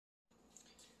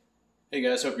Hey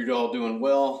guys, hope you're all doing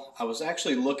well. I was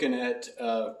actually looking at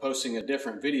posting a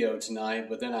different video tonight,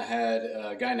 but then I had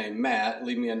a guy named Matt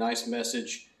leave me a nice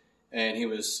message, and he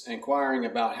was inquiring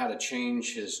about how to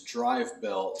change his drive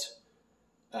belt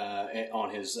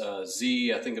on his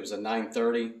Z, I think it was a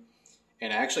 930.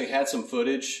 And I actually had some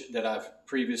footage that I've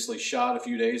previously shot a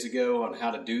few days ago on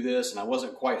how to do this, and I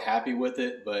wasn't quite happy with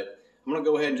it, but I'm going to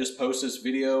go ahead and just post this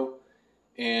video,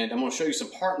 and I'm going to show you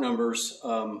some part numbers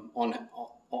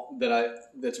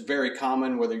that's very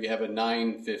common, whether you have a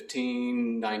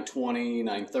 915, 920,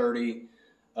 930.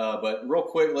 But real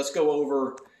quick, let's go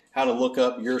over how to look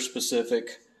up your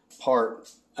specific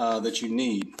part that you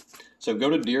need. So go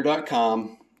to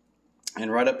Deere.com,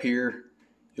 and right up here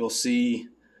you'll see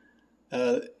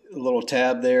a little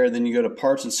tab there. Then you go to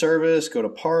Parts and Service, go to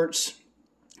Parts,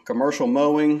 Commercial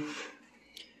Mowing.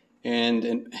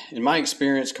 And in my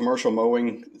experience, commercial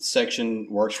mowing section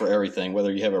works for everything,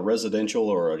 whether you have a residential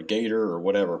or a gator or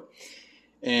whatever.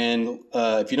 And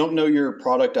if you don't know your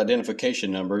product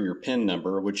identification number, your PIN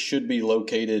number, which should be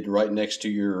located right next to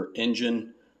your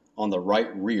engine on the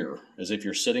right rear, as if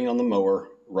you're sitting on the mower,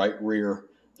 right rear,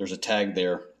 there's a tag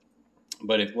there.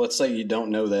 But if, let's say you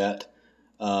don't know that,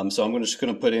 so I'm just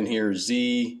going to put in here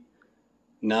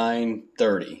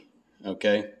Z930,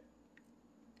 okay?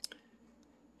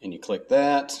 And you click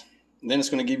that, and then it's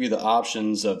going to give you the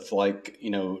options of, like,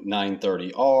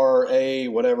 930R, A,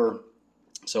 whatever.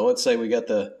 So let's say we got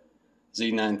the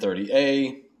Z930A,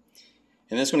 and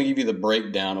then it's going to give you the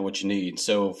breakdown of what you need.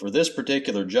 So for this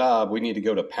particular job, we need to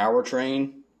go to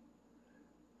Powertrain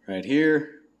right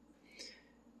here,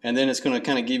 and then it's going to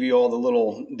kind of give you all the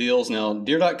little deals. Now,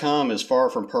 Deere.com is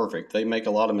far from perfect. They make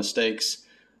a lot of mistakes,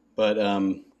 but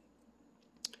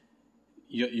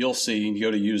you'll see. You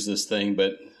go to use this thing,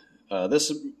 but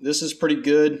this is pretty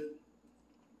good.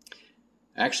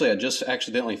 Actually, I just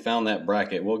accidentally found that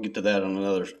bracket. We'll get to that on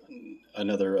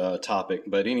another topic.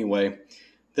 But anyway,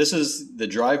 this is the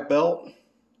drive belt,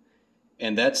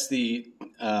 and that's the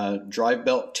drive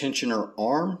belt tensioner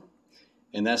arm,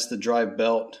 and that's the drive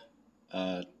belt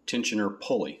tensioner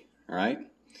pulley. All right,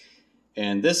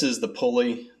 and this is the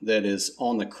pulley that is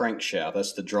on the crankshaft.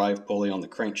 That's the drive pulley on the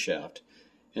crankshaft.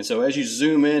 And so as you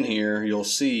zoom in here, you'll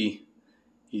see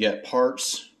you got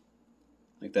parts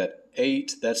like that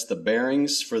 8, that's the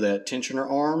bearings for that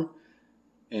tensioner arm.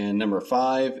 And number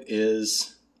 5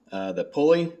 is the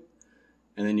pulley.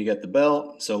 And then you got the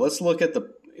belt. So let's look at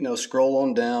the, scroll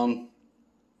on down.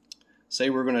 Say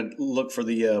we're going to look for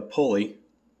the pulley.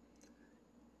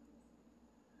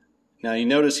 Now you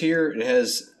notice here it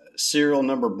has serial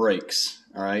number brakes,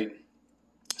 all right?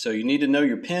 So you need to know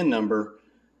your PIN number.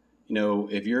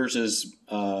 If yours is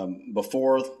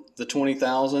before the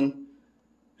 20,000,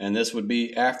 and this would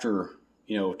be after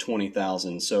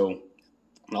 20,000. So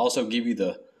it'll also give you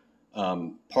the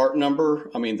part number.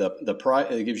 I mean the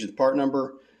price. It gives you the part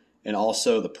number and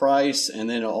also the price, and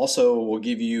then it also will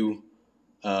give you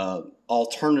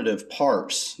alternative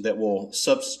parts that will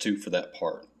substitute for that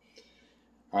part.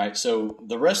 All right. So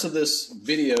the rest of this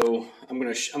video, I'm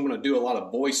gonna do a lot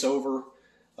of voiceover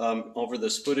over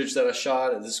this footage that I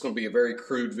shot. This is going to be a very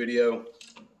crude video,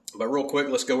 but real quick,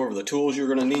 let's go over the tools you're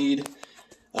going to need.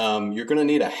 You're going to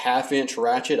need a 1/2 inch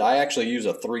ratchet. I actually use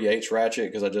a 3/8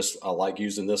 ratchet because I like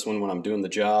using this one when I'm doing the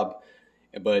job.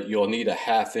 But you'll need a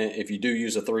 1/2 inch. If you do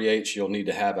use a 3/8, you'll need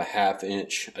to have a 1/2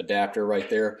 inch adapter right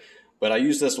there. But I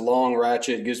use this long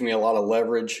ratchet. It gives me a lot of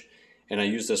leverage, and I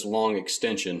use this long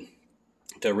extension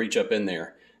to reach up in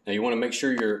there. Now you want to make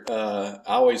sure you're. I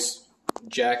always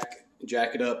jack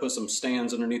it up, put some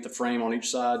stands underneath the frame on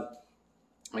each side,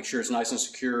 make sure it's nice and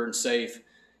secure and safe.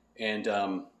 And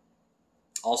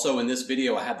also in this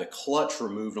video, I had the clutch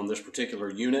removed on this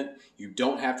particular unit. You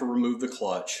don't have to remove the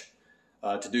clutch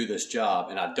to do this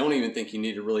job, and I don't even think you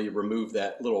need to really remove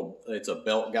that little, it's a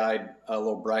belt guide,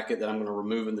 little bracket that I'm going to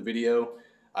remove in the video.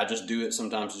 I just do it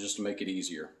sometimes just to make it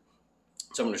easier.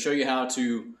 So I'm going to show you how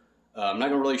to I'm not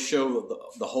going to really show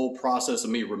the whole process of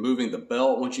me removing the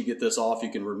belt. Once you get this off, you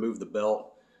can remove the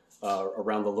belt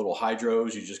around the little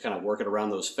hydros. You just kind of work it around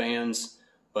those fans.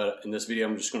 But in this video,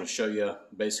 I'm just going to show you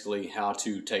basically how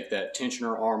to take that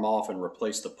tensioner arm off and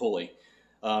replace the pulley.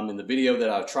 In the video that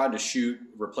I tried to shoot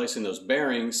replacing those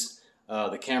bearings,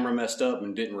 the camera messed up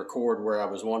and didn't record where I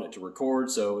was wanting it to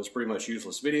record, so it was pretty much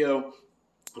useless video.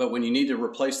 But when you need to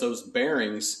replace those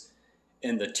bearings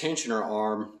in the tensioner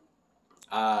arm,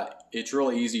 it's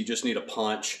really easy. You just need a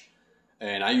punch,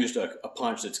 and I used a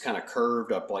punch that's kind of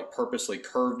curved. I've like purposely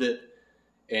curved it,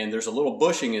 and there's a little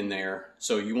bushing in there,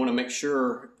 so you want to make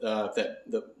sure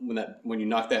when you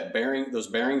knock those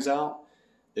bearings out,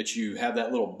 that you have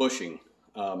that little bushing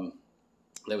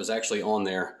that was actually on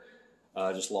there.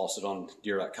 I just lost it on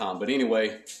Deere.com. But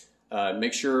anyway,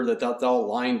 make sure that that's all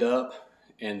lined up,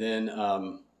 and then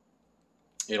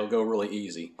it'll go really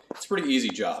easy. It's a pretty easy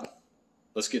job.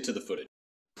 Let's get to the footage.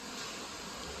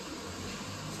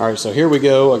 All right, so here we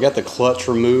go. I got the clutch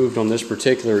removed on this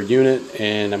particular unit,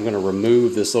 and I'm going to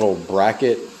remove this little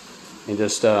bracket, and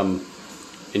just and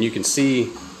you can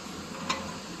see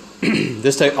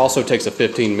this also takes a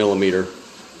 15 millimeter,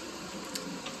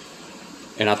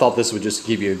 and I thought this would just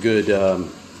give you a good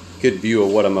good view of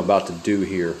what I'm about to do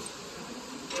here.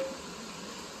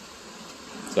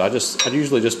 So I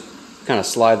usually just kind of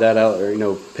slide that out,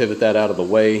 or pivot that out of the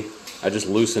way. I just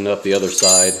loosen up the other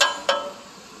side.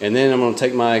 And then I'm going to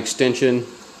take my extension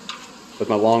with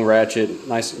my long ratchet,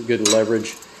 nice and good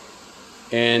leverage,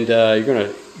 and you're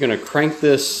going to crank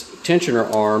this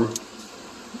tensioner arm.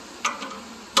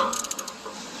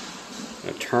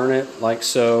 Turn it like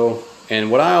so.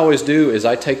 And what I always do is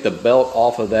I take the belt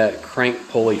off of that crank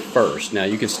pulley first. Now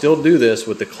you can still do this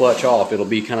with the clutch off. It'll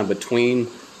be kind of between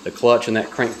the clutch and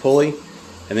that crank pulley,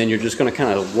 and then you're just going to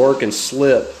kind of work and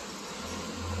slip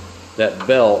that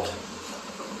belt.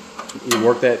 You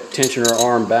work that tensioner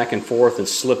arm back and forth and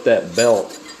slip that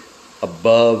belt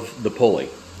above the pulley.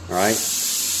 All right.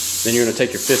 Then you're going to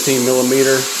take your 15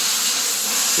 millimeter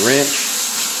wrench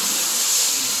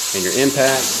and your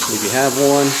impact, if you have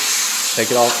one,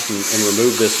 take it off and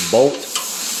remove this bolt.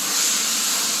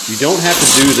 You don't have to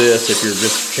do this if you're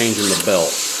just changing the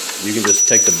belt. You can just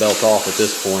take the belt off at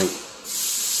this point,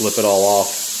 slip it all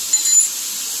off.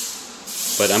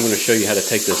 But I'm going to show you how to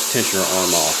take this tensioner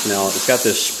arm off. Now it's got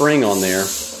this spring on there,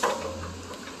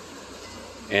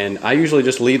 and I usually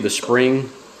just leave the spring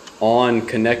on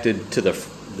connected to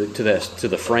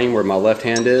the frame where my left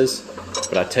hand is.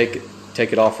 But I take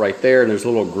it off right there, and there's a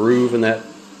little groove in that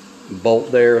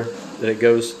bolt there that it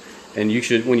goes. And you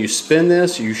should, when you spin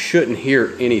this, you shouldn't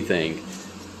hear anything.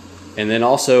 And then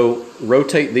also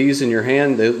rotate these in your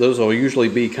hand. Those will usually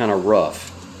be kind of rough.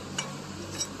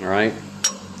 All right.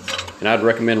 And I'd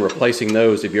recommend replacing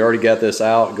those. If you already got this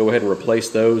out, go ahead and replace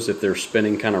those if they're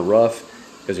spinning kind of rough,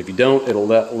 because if you don't, it'll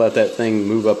let that thing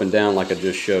move up and down like I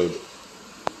just showed.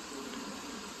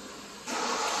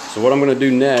 So what I'm going to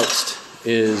do next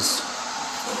is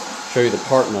show you the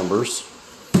part numbers.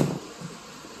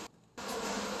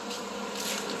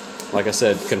 Like I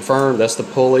said, confirm, that's the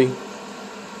pulley,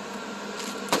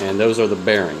 and those are the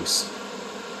bearings.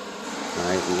 All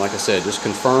right, and like I said, just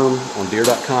confirm on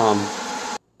Deere.com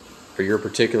for your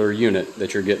particular unit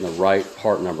that you're getting the right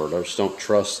part number. Just don't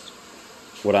trust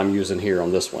what I'm using here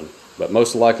on this one, but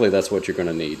most likely that's what you're going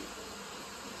to need.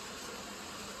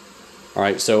 All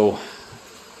right, so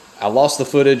I lost the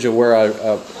footage of where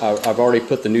I've already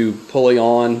put the new pulley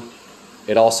on.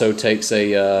 It also takes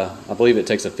I believe it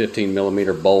takes a 15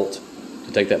 millimeter bolt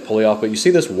to take that pulley off. But you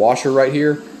see this washer right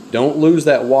here? Don't lose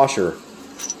that washer.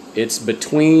 It's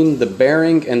between the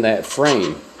bearing and that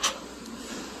frame.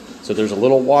 So there's a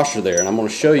little washer there, and I'm going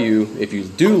to show you, if you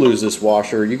do lose this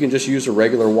washer, you can just use a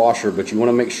regular washer, but you want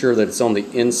to make sure that it's on the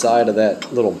inside of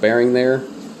that little bearing there.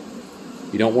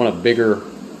 You don't want a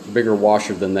bigger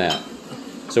washer than that.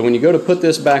 So when you go to put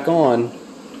this back on,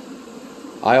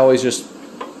 I always just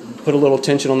put a little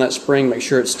tension on that spring, make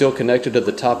sure it's still connected to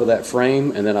the top of that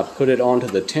frame, and then I put it onto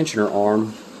the tensioner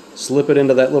arm, slip it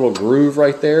into that little groove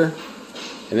right there,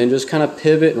 and then just kind of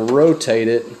pivot and rotate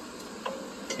it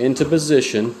into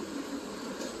position.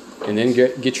 And then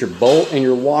get your bolt and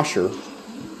your washer,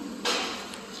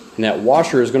 and that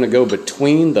washer is going to go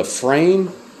between the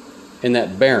frame and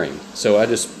that bearing. So I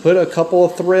just put a couple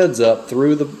of threads up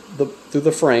through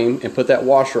the frame and put that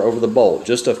washer over the bolt.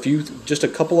 Just a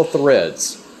couple of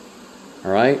threads.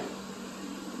 All right,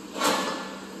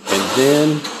 and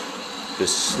then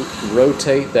just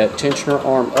rotate that tensioner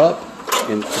arm up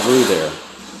and through there.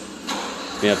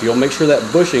 Now, if you'll make sure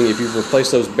that bushing, if you've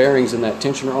replaced those bearings in that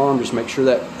tensioner arm, just make sure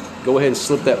that, go ahead and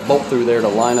slip that bolt through there to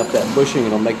line up that bushing.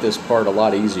 It'll make this part a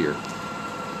lot easier.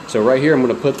 So right here I'm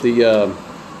going to put the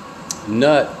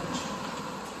nut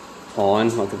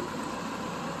on,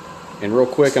 and real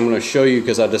quick I'm going to show you,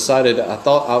 because I decided, I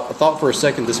thought for a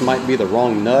second this might be the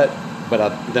wrong nut, but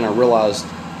then I realized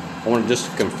I wanted just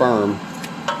to confirm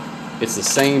it's the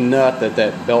same nut that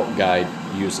that belt guide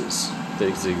uses.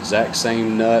 It's the exact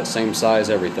same nut, same size,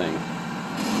 everything.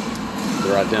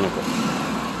 They're identical.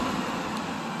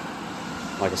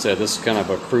 Like I said, this is kind of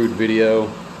a crude video.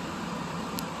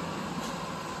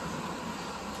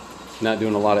 Not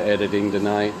doing a lot of editing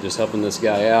tonight, just helping this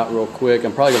guy out real quick.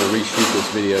 I'm probably going to reshoot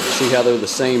this video, but see how they're the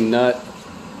same nut,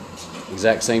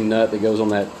 exact same nut that goes on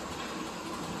that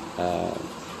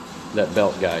that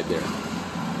belt guide there.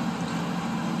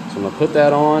 So I'm going to put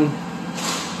that on,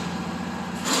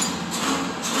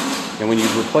 And when you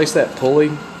replace that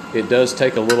pulley, it does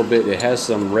take a little bit. It has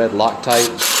some red Loctite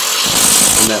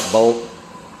in that bolt.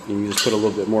 You just put a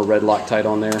little bit more red Loctite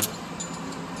on there.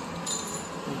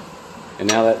 And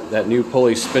now that new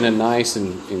pulley's spinning nice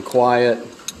and quiet.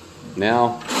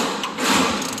 Now,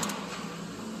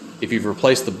 if you've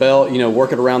replaced the belt,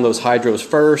 work it around those hydros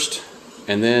first,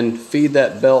 and then feed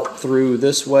that belt through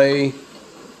this way.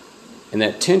 And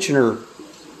that tensioner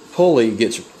pulley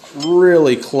gets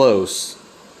really close,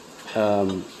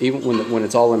 even when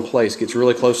it's all in place, gets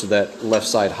really close to that left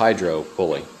side hydro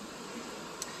pulley.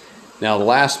 Now the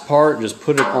last part, just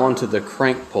put it onto the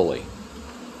crank pulley.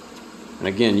 And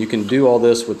again, you can do all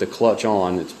this with the clutch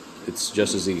on. It's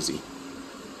just as easy.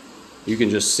 You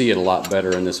can just see it a lot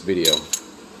better in this video.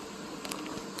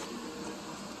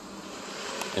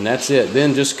 And that's it.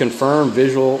 Then just confirm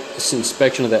visual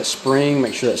inspection of that spring.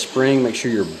 Make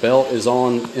sure your belt is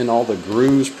on in all the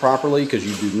grooves properly, because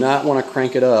you do not want to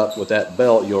crank it up with that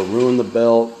belt. You'll ruin the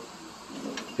belt.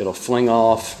 It'll fling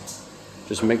off.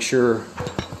 Just make sure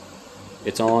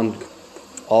it's on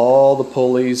all the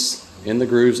pulleys in the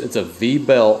grooves. It's a V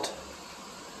belt,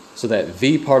 so that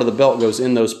V part of the belt goes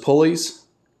in those pulleys.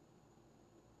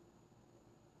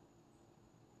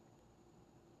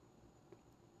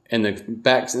 And the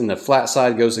back and the flat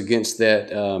side goes against that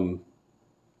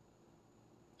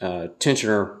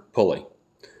tensioner pulley.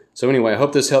 So anyway, I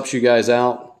hope this helps you guys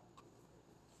out.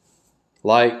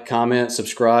 Like, comment,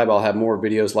 subscribe. I'll have more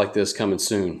videos like this coming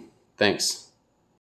soon. Thanks.